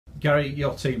Gary,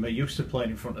 your team are used to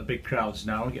playing in front of big crowds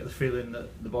now. I get the feeling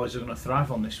that the boys are going to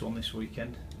thrive on this one this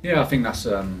weekend. Yeah, I think that's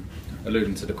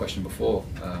alluding to the question before.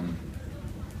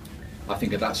 I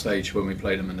think at that stage when we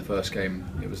played them in the first game,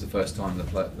 it was the first time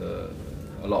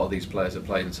a lot of these players have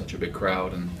played in such a big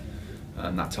crowd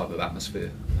and that type of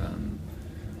atmosphere.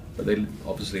 But they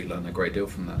obviously learned a great deal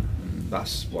from that, and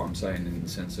that's what I'm saying in the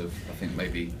sense of I think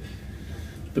maybe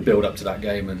the build up to that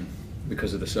game, and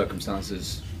because of the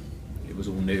circumstances, it was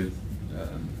all new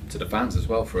to the fans as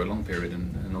well for a long period,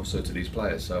 and also to these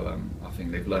players. So I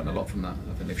think they've learned a lot from that.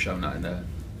 I think they've shown that in their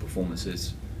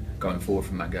performances going forward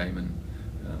from that game, and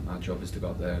our job is to go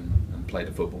out there and play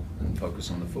the football and focus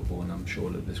on the football, and I'm sure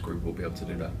that this group will be able to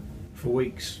do that. For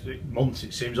weeks, months,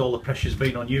 it seems all the pressure's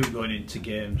been on you going into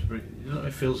games, but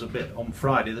it feels a bit on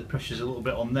Friday, the pressure's a little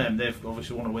bit on them. They've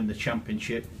obviously want to win the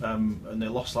championship, and they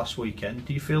lost last weekend.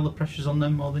 Do you feel the pressure's on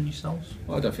them more than yourselves?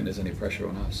 Well, I don't think there's any pressure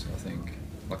on us. I think,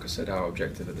 like I said, our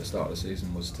objective at the start of the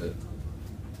season was to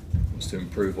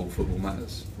improve all football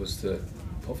matters, was to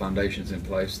put foundations in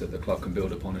place that the club can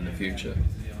build upon in the future,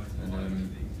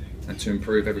 and to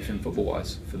improve everything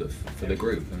football-wise for the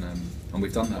group, and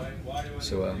we've done that.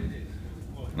 So,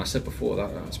 and I said before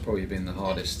that's probably been the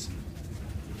hardest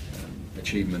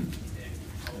achievement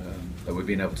that we've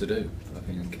been able to do. I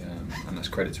think, and that's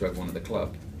credit to everyone at the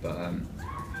club. But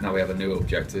now we have a new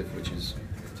objective, which is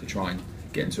to try and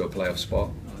get into a playoff spot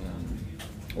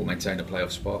or maintain a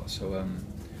playoff spot. So,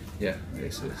 yeah,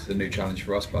 it's a new challenge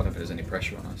for us, but I don't think there's any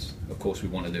pressure on us. Of course, we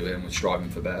want to do it, and we're striving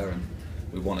for better, and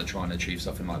we want to try and achieve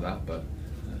something like that, but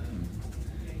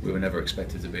we were never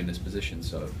expected to be in this position.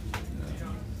 So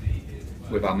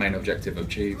with our main objective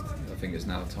achieved, I think it's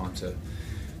now time to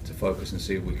focus and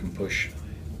see if we can push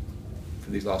for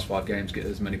these last 5 games, get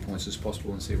as many points as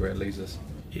possible and see where it leads us.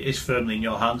 It is firmly in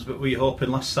your hands, but were you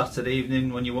hoping last Saturday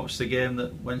evening when you watched the game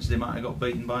that Wednesday might have got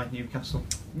beaten by Newcastle?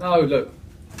 No, look,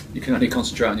 you can only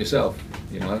concentrate on yourself.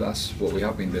 You know, that's what we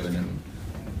have been doing, and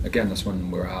again, that's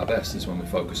when we're at our best, is when we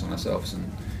focus on ourselves, and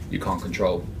you can't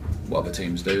control what other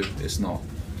teams do. It's not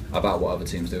about what other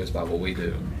teams do, it's about what we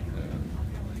do.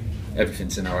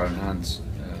 Everything's in our own hands.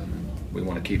 We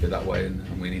want to keep it that way,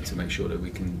 and we need to make sure that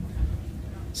we can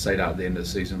say that at the end of the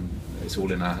season. It's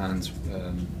all in our hands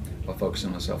by focusing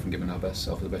on ourselves and giving our best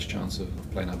self the best chance of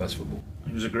playing our best football.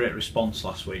 It was a great response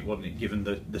last week, wasn't it, given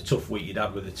the tough week you'd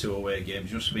had with the 2 away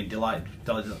games. You must have been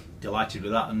delighted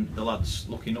with that, and the lads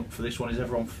looking up for this one. Is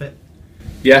everyone fit?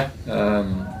 Yeah,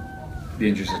 the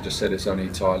injuries I just said, it's only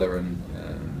Tyler and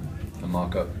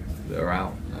Marco that are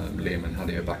out. Liam and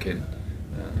Hadi are back in.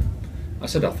 I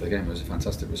said after the game it was a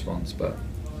fantastic response, but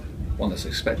one that's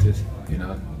expected. You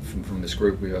know, from this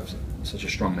group, we have such a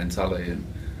strong mentality, and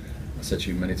I said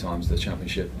to you many times, the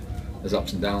championship, there's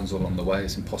ups and downs all along the way.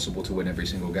 It's impossible to win every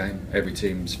single game. Every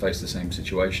team's faced the same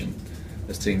situation.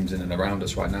 There's teams in and around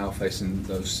us right now facing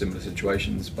those similar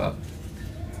situations, but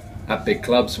at big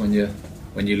clubs, when you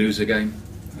lose a game,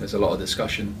 there's a lot of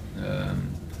discussion,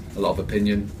 a lot of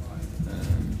opinion.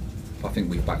 I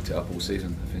think we've backed it up all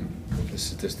season. I think the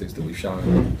statistics that we've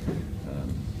shown,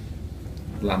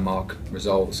 landmark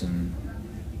results and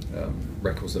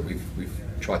records that we've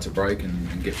tried to break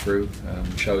and get through,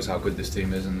 shows how good this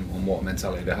team is and what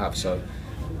mentality they have. So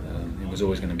it was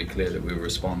always going to be clear that we would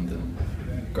respond,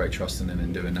 and great trust in them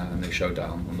in doing that, and they showed that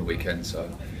on the weekend. So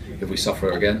if we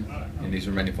suffer again in these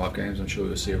remaining 5 games, I'm sure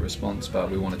we'll see a response,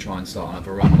 but we want to try and start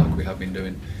another run like we have been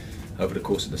doing over the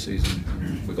course of the season.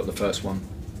 We've got the first one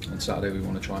on Saturday. We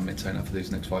want to try and maintain that for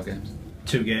these next 5 games.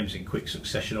 2 games in quick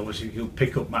succession, obviously if you'll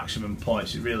pick up maximum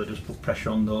points, it really does put pressure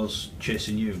on those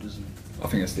chasing you, doesn't it? I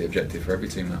think that's the objective for every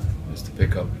team now, is to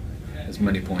pick up as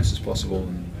many points as possible,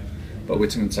 but we're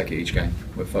going to take it each game.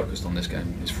 We're focused on this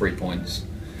game. It's 3 points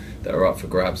that are up for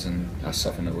grabs, and that's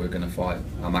something that we're going to fight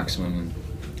our maximum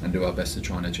and do our best to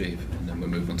try and achieve, and then we'll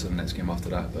move on to the next game after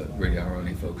that. But really our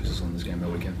only focus is on this game that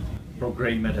weekend. Rob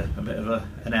Green made a bit of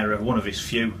an error, one of his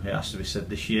few, it has to be said,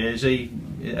 this year. Is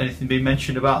anything been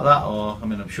mentioned about that? Or, I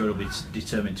mean, I'm sure he'll be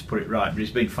determined to put it right, but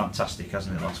he's been fantastic,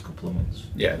 hasn't he, the last couple of months?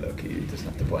 Yeah, look, he doesn't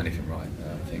have to put anything right.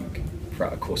 I think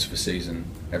throughout the course of a season,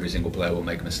 every single player will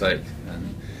make a mistake,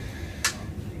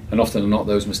 and often or not,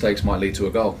 those mistakes might lead to a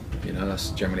goal. You know,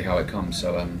 that's generally how it comes.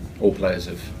 So all players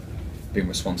have been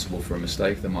responsible for a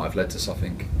mistake that might have led to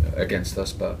something against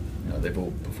us, but you know, they've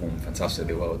all performed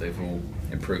fantastically well. They've all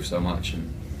improved so much,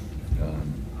 and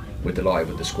we're delighted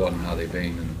with the squad and how they've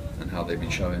been and how they've been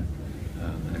showing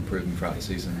and improving throughout the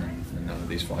season. And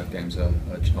these 5 games are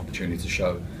an opportunity to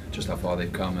show just how far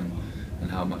they've come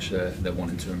and how much they're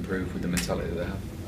wanting to improve with the mentality that they have.